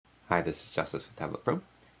Hi, this is Justice with Tablet Pro,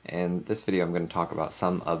 and this video I'm going to talk about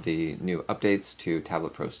some of the new updates to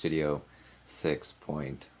Tablet Pro Studio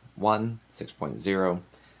 6.1, 6.0,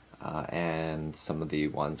 and some of the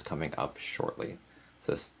ones coming up shortly.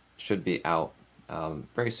 So this should be out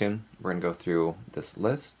very soon. We're going to go through this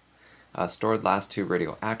list. Stored last two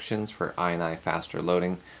radial actions for INI faster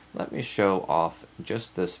loading. Let me show off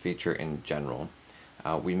just this feature in general.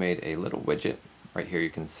 We made a little widget. Right here you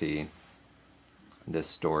can see this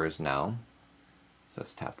stores now. So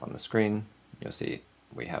let's tap on the screen. You'll see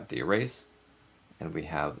we have the erase and we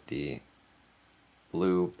have the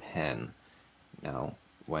blue pen. Now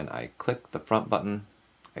when I click the front button,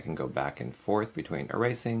 I can go back and forth between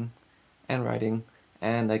erasing and writing,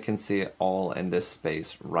 and I can see it all in this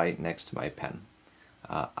space right next to my pen.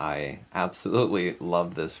 I absolutely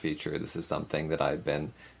love this feature. This is something that I've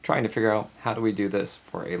been trying to figure out, how do we do this,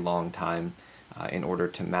 for a long time. In order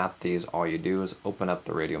to map these, all you do is open up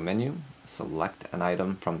the Radial Menu, select an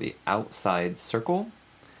item from the outside circle,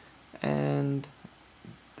 and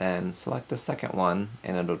then select a second one,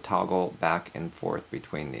 and it'll toggle back and forth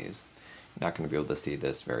between these. You're not going to be able to see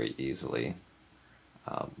this very easily,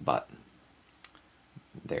 but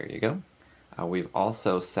there you go. We've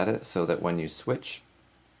also set it so that when you switch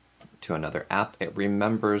to another app, it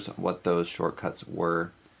remembers what those shortcuts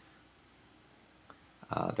were.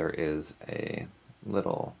 There is a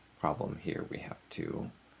little problem here we have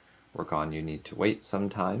to work on. You need to wait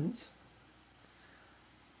sometimes.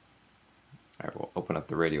 All right, we'll open up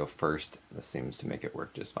the radio first. This seems to make it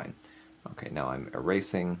work just fine. Okay, now I'm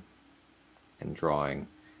erasing and drawing,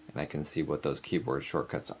 and I can see what those keyboard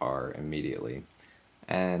shortcuts are immediately.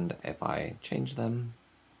 And if I change them,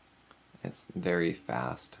 it's very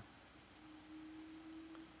fast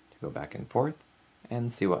to go back and forth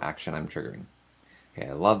and see what action I'm triggering. Okay,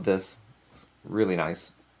 I love this. It's really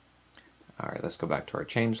nice. All right, let's go back to our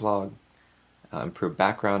changelog. Improve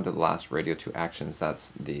background to the last radio 2 actions.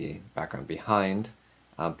 That's the background behind.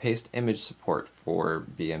 Paste image support for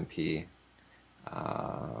BMP.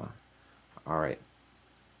 All right.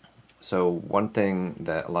 So one thing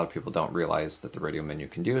that a lot of people don't realize that the Radial Menu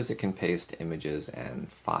can do is it can paste images and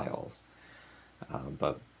files.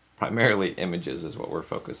 But primarily images is what we're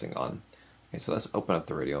focusing on. Okay, so let's open up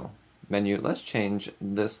the Radial Menu. Let's change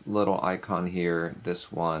this little icon here,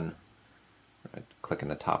 this one. Click in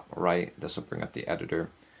the top right. This will bring up the editor.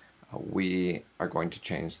 We are going to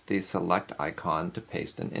change the select icon to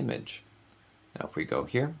paste an image. Now if we go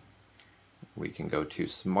here, we can go to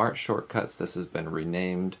Smart Shortcuts. This has been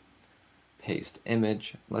renamed Paste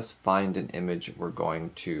Image. Let's find an image we're going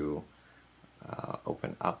to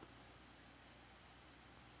open up.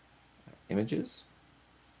 Images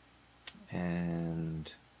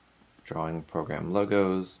and drawing program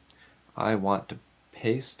logos. I want to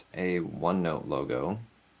paste a OneNote logo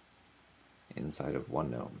inside of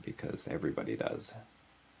OneNote because everybody does.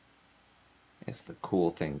 It's the cool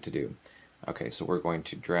thing to do. Okay, so we're going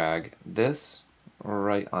to drag this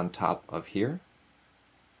right on top of here.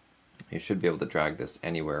 You should be able to drag this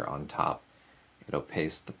anywhere on top. It'll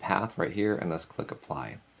paste the path right here, and let's click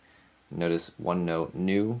Apply. Notice OneNote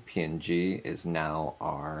new PNG is now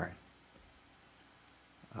our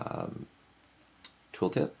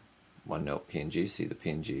tooltip. OneNote PNG, see the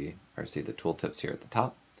PNG, or see the tooltips here at the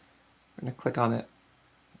top. We're going to click on it,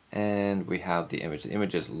 and we have the image. The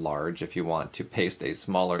image is large. If you want to paste a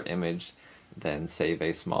smaller image, then save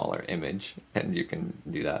a smaller image, and you can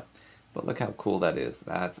do that. But look how cool that is.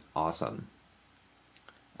 That's awesome.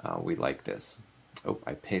 We like this. Oh,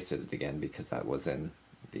 I pasted it again because that was in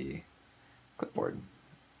the clipboard.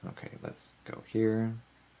 Okay, let's go here.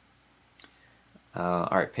 All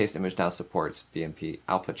right, paste image now supports BMP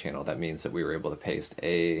alpha channel. That means that we were able to paste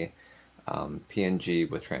a PNG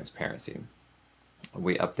with transparency.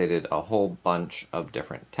 We updated a whole bunch of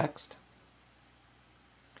different text.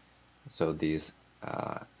 So these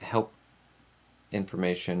help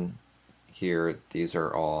information here, these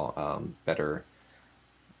are all better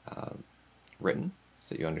written,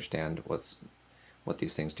 so you understand what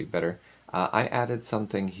these things do better. I added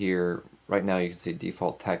something here. Right now you can see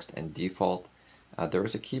default text and default. There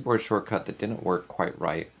was a keyboard shortcut that didn't work quite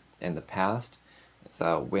right in the past. It's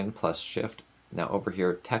Win plus Shift. Now over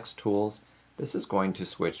here, text tools. This is going to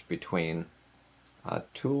switch between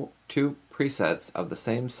two presets of the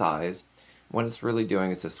same size. What it's really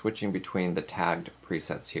doing is it's switching between the tagged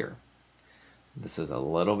presets here. This is a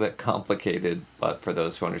little bit complicated, but for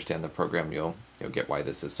those who understand the program, you'll get why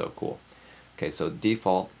this is so cool. Okay, so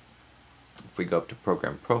default, if we go up to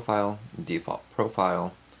Program Profile, Default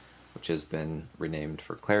Profile, which has been renamed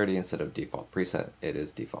for clarity. Instead of default preset, it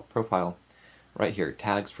is default profile. Right here,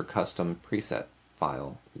 tags for custom preset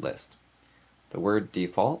file list. The word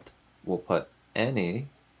default will put any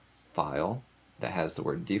file that has the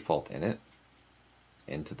word default in it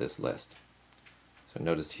into this list. So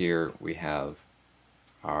notice here we have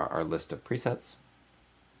our list of presets.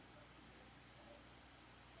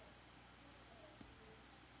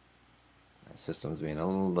 My system's being a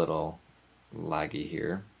little laggy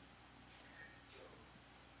here.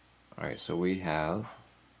 Alright, so we have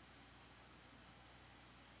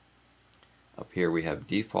up here we have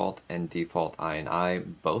default and default INI.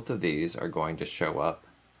 Both of these are going to show up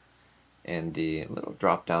in the little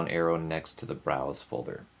drop down arrow next to the browse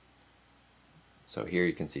folder. So here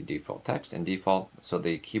you can see default text and default. So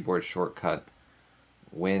the keyboard shortcut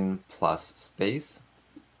Win+Space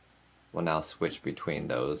will now switch between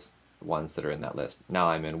those ones that are in that list. Now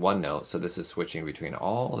I'm in OneNote, so this is switching between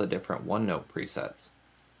all the different OneNote presets.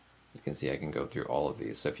 You can see I can go through all of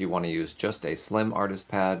these. So if you want to use just a slim artist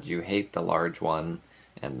pad, you hate the large one,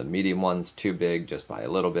 and the medium one's too big just by a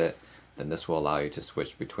little bit, then this will allow you to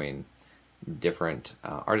switch between different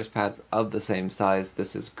artist pads of the same size.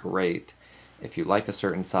 This is great if you like a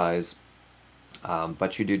certain size,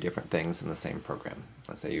 but you do different things in the same program.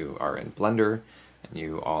 Let's say you are in Blender and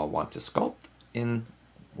you all want to sculpt in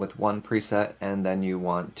with one preset, and then you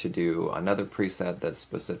want to do another preset that's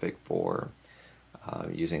specific for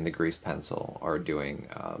using the grease pencil or doing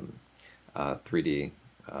 3D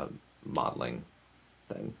modeling,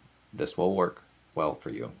 then this will work well for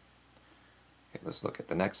you. Okay, let's look at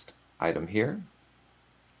the next item here.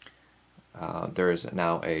 There is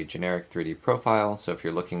now a generic 3D profile, so if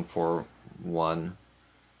you're looking for one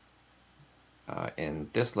in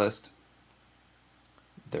this list,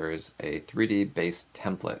 there is a 3D based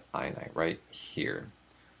template INI right here.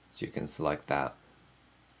 So you can select that,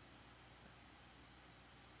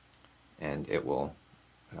 and it will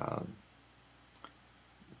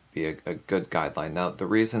be a good guideline. Now, the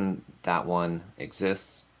reason that one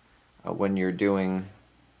exists, when you're doing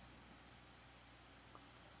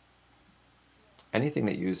anything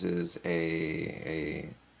that uses a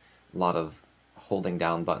lot of holding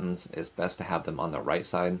down buttons, it's best to have them on the right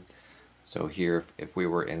side. So here, if we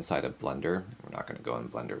were inside of Blender, we're not going to go in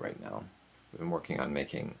Blender right now. We've been working on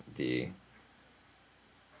making the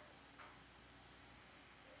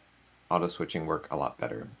auto switching work a lot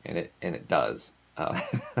better, and it does.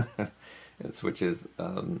 It switches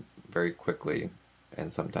very quickly,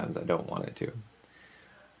 and sometimes I don't want it to.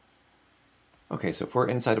 Okay, so if we're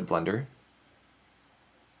inside of Blender,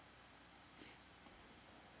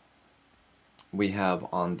 we have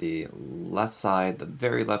on the left side, the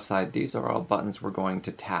very left side, these are all buttons we're going to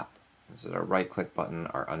tap. This is our right click button,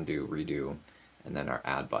 our undo, redo, and then our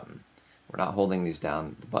add button. We're not holding these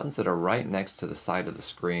down. The buttons that are right next to the side of the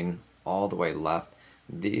screen, all the way left,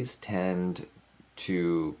 these tend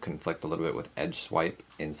to conflict a little bit with edge swipe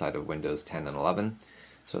inside of Windows 10 and 11.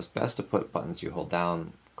 So it's best to put buttons you hold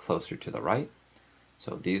down closer to the right.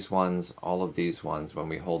 So these ones, all of these ones, when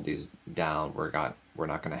we hold these down, we're not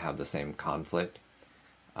going to have the same conflict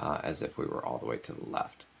as if we were all the way to the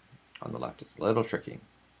left. On the left, it's a little tricky.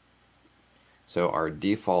 So our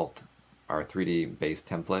default, our 3D based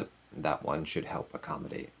template, that one should help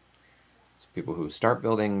accommodate. So people who start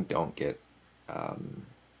building don't get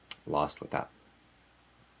lost with that.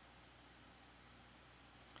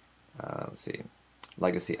 Let's see,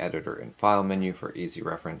 legacy editor and file menu for easy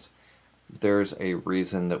reference. There's a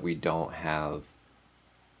reason that we don't have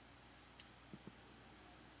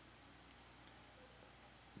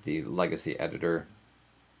the legacy editor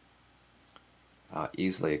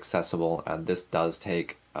easily accessible. This does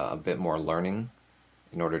take a bit more learning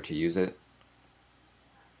in order to use it,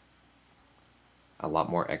 a lot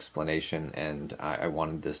more explanation, and I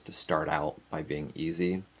wanted this to start out by being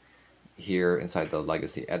easy. Here inside the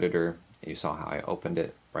legacy editor, you saw how I opened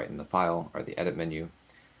it right in the file or the edit menu.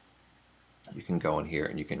 You can go in here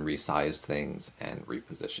and you can resize things and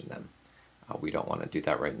reposition them. We don't want to do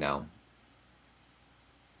that right now,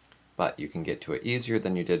 but you can get to it easier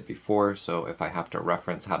than you did before. So if I have to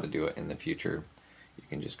reference how to do it in the future, you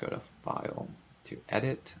can just go to File, to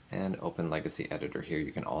Edit, and open Legacy Editor here.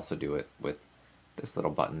 You can also do it with this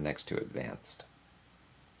little button next to Advanced.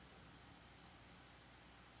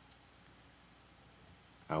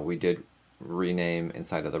 We did rename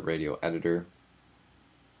inside of the Radial Editor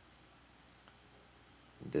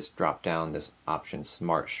this drop down, this option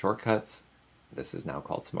Smart Shortcuts. This is now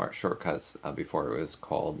called Smart Shortcuts. Before it was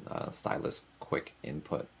called Stylus Quick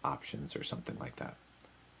Input Options or something like that.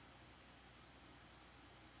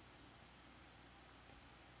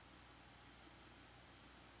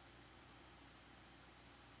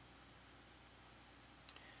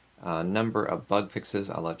 Number of bug fixes,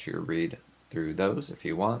 I'll let you read through those if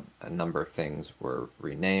you want. A number of things were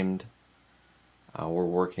renamed. We're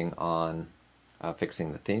working on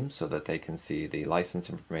fixing the themes so that they can see the license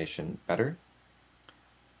information better.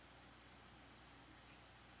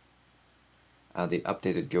 The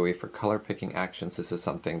updated GUI for color picking actions. This is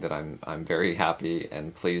something that I'm very happy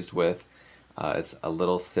and pleased with. It's a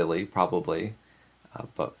little silly probably,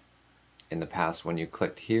 but in the past when you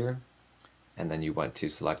clicked here and then you went to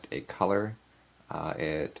select a color,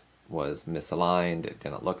 it was misaligned, it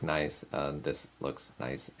didn't look nice. This looks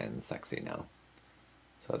nice and sexy now.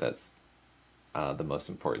 So that's the most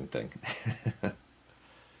important thing.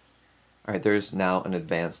 Alright, there's now an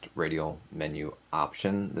advanced radial menu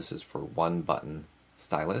option. This is for one button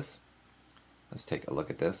stylus. Let's take a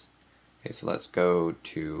look at this. Okay, so let's go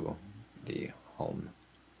to the home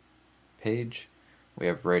page. We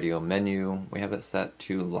have radial menu. We have it set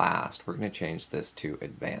to last. We're going to change this to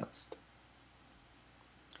advanced.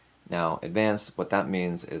 Now, advanced, what that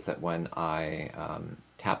means is that when I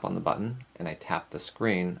tap on the button and I tap the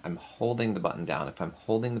screen, I'm holding the button down. If I'm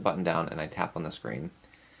holding the button down and I tap on the screen,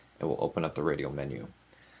 it will open up the radial menu.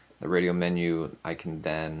 The radial menu, I can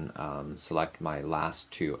then select my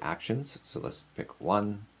last two actions. So let's pick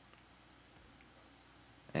 1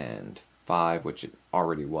 and 5, which it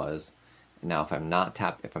already was. And now if I'm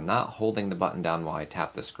not holding the button down while I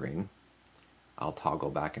tap the screen, I'll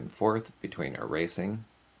toggle back and forth between erasing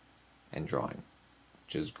and drawing,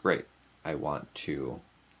 which is great. I want to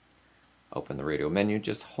open the radial menu,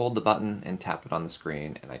 just hold the button and tap it on the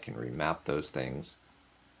screen, and I can remap those things.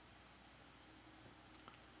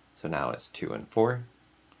 So now it's 2 and 4,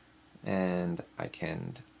 and I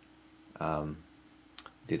can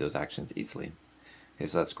do those actions easily. Okay,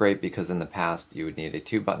 so that's great because in the past you would need a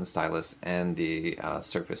 2-button stylus and the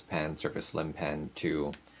Surface Pen, Surface Slim Pen,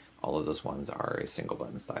 all of those ones are a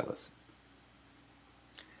single-button stylus.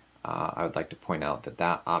 I would like to point out that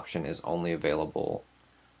that option is only available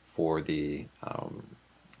for the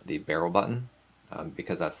barrel button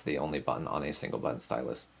because that's the only button on a single-button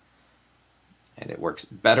stylus. And it works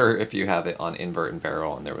better if you have it on invert and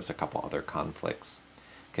barrel, and there was a couple other conflicts.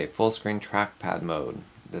 Okay, Fullscreen Trackpad Mode.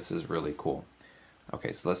 This is really cool.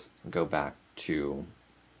 Okay, so let's go back to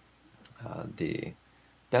the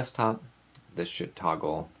desktop. This should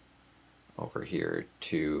toggle over here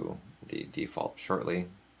to the default shortly.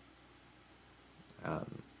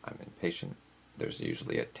 I'm impatient. There's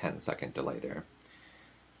usually a 10-second delay there.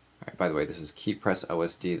 Alright, by the way, this is KeyPress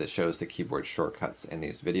OSD that shows the keyboard shortcuts in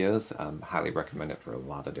these videos. Highly recommend it for a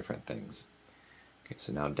lot of different things. Okay,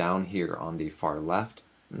 so now down here on the far left,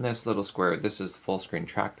 in this little square, this is the Fullscreen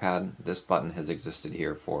Trackpad. This button has existed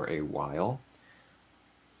here for a while.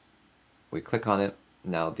 We click on it.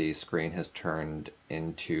 Now the screen has turned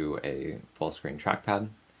into a full-screen trackpad.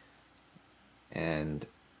 And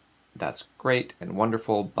that's great and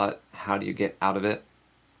wonderful, but how do you get out of it?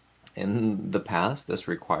 In the past, this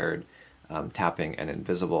required tapping an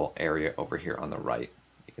invisible area over here on the right.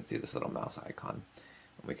 You can see this little mouse icon.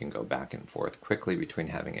 We can go back and forth quickly between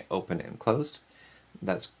having it open and closed.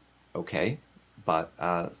 That's okay, but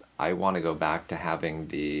I want to go back to having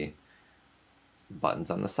the buttons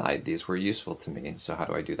on the side. These were useful to me, so how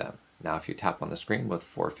do I do that? Now if you tap on the screen with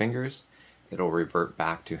 4 fingers, it'll revert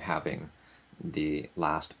back to having the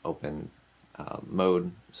last open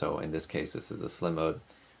mode. So in this case, this is a slim mode.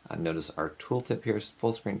 Notice our tooltip here is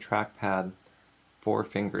full screen trackpad,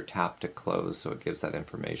 4-finger tap to close, so it gives that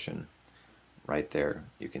information right there.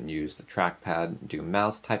 You can use the trackpad, do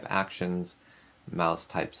mouse type actions, mouse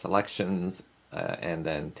type selections, and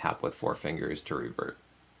then tap with 4 fingers to revert.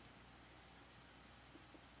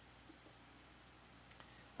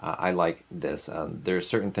 I like this. There's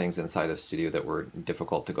certain things inside of Studio that were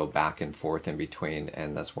difficult to go back and forth in between,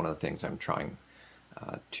 and that's one of the things I'm trying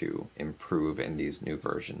to improve in these new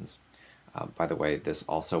versions. By the way, this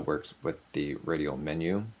also works with the radial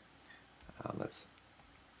menu.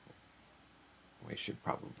 We should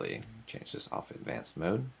probably change this off advanced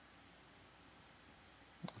mode.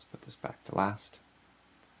 Let's put this back to last.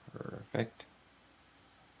 Perfect.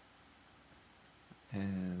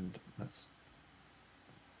 And let's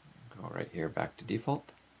go right here back to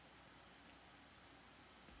default.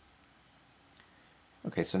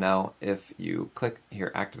 Okay, so now if you click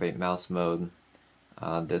here, activate mouse mode,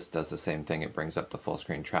 this does the same thing. It brings up the full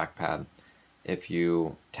screen trackpad. If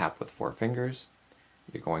you tap with 4 fingers,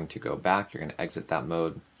 you're going to go back, you're going to exit that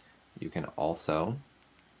mode. You can also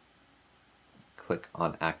click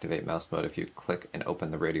on activate mouse mode. If you click and open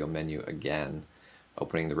the radial menu again,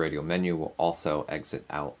 opening the radial menu will also exit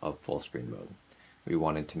out of full screen mode. We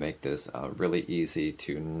wanted to make this really easy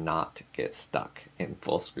to not get stuck in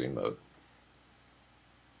full screen mode.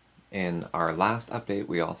 In our last update,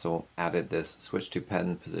 we also added this switch to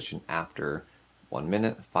pen position after 1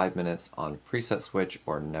 minute, 5 minutes on preset switch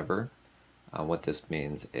or never. What this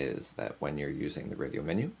means is that when you're using the Radial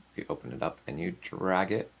Menu, if you open it up and you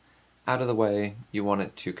drag it out of the way, you want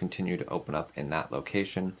it to continue to open up in that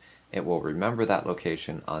location. It will remember that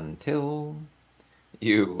location until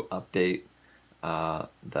you update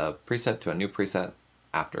the preset to a new preset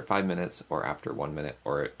after 5 minutes or after 1 minute,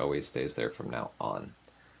 or it always stays there from now on.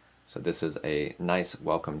 So this is a nice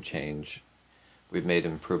welcome change. We've made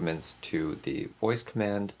improvements to the voice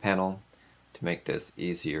command panel to make this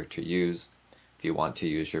easier to use. If you want to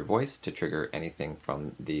use your voice to trigger anything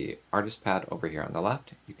from the artist pad over here on the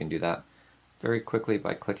left, you can do that very quickly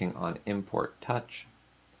by clicking on Import Touch.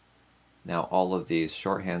 Now all of these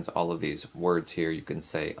shorthands, all of these words here, you can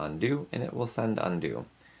say undo and it will send undo,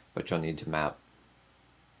 but you'll need to map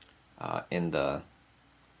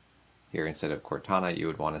here instead of Cortana, you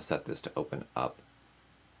would want to set this to open up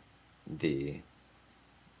the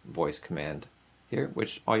voice command here,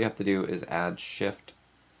 which all you have to do is add Shift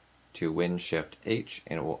to Win+Shift+H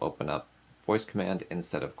and it will open up voice command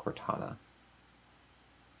instead of Cortana.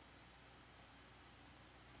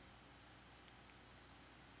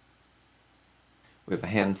 We have a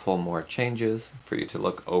handful more changes for you to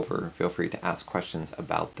look over. Feel free to ask questions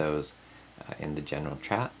about those in the general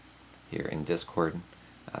chat here in Discord.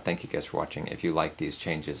 Thank you guys for watching. If you like these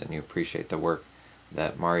changes and you appreciate the work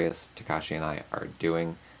that Marius, Takashi, and I are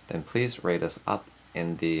doing, then please rate us up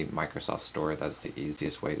in the Microsoft Store. That's the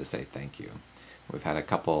easiest way to say thank you. We've had a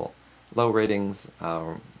couple low ratings,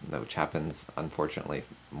 which happens unfortunately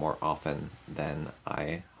more often than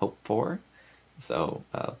I hope for. So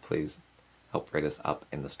please help rate us up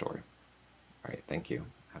in the store. All right, thank you.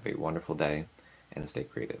 Have a wonderful day and stay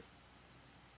creative.